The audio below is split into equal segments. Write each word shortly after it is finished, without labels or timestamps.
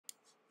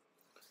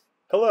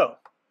Hello!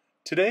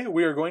 Today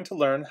we are going to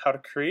learn how to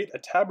create a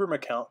Tabroom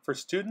account for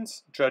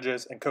students,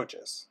 judges, and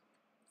coaches.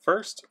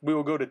 First, we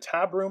will go to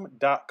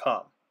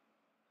tabroom.com.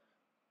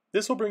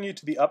 This will bring you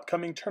to the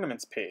upcoming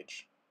tournaments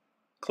page.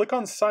 Click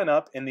on Sign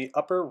Up in the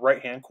upper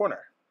right-hand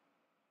corner.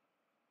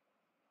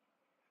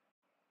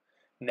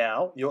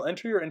 Now, you'll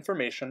enter your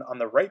information on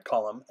the right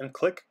column and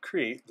click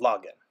Create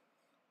Login.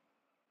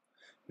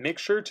 Make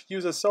sure to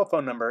use a cell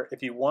phone number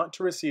if you want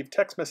to receive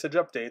text message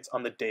updates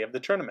on the day of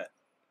the tournament.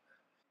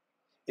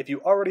 If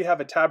you already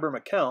have a Tabroom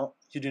account,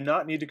 you do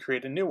not need to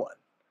create a new one.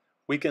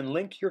 We can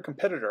link your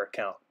competitor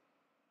account.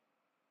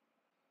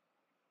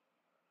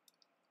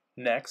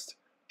 Next,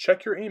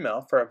 check your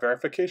email for a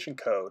verification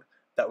code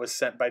that was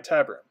sent by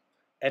Tabroom.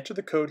 Enter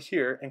the code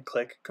here and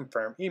click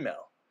Confirm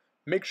Email.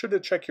 Make sure to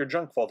check your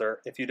junk folder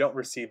if you don't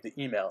receive the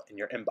email in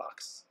your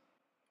inbox.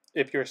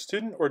 If you're a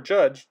student or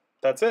judge,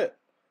 that's it.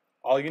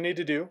 All you need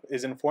to do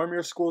is inform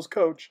your school's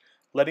coach,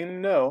 letting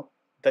them know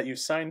that you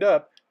signed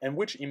up and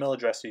which email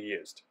address you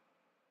used.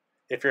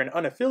 If you're an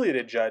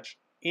unaffiliated judge,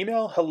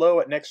 email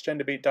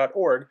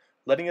hello@nextgendebate.org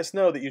letting us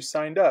know that you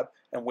signed up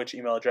and which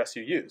email address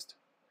you used.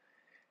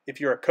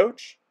 If you're a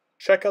coach,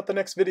 check out the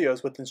next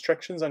videos with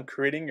instructions on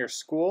creating your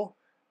school,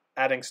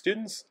 adding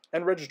students,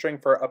 and registering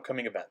for our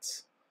upcoming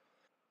events.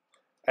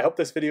 I hope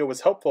this video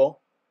was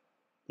helpful.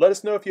 Let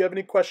us know if you have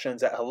any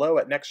questions at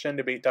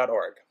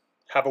hello@nextgendebate.org.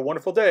 Have a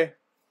wonderful day.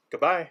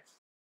 Goodbye.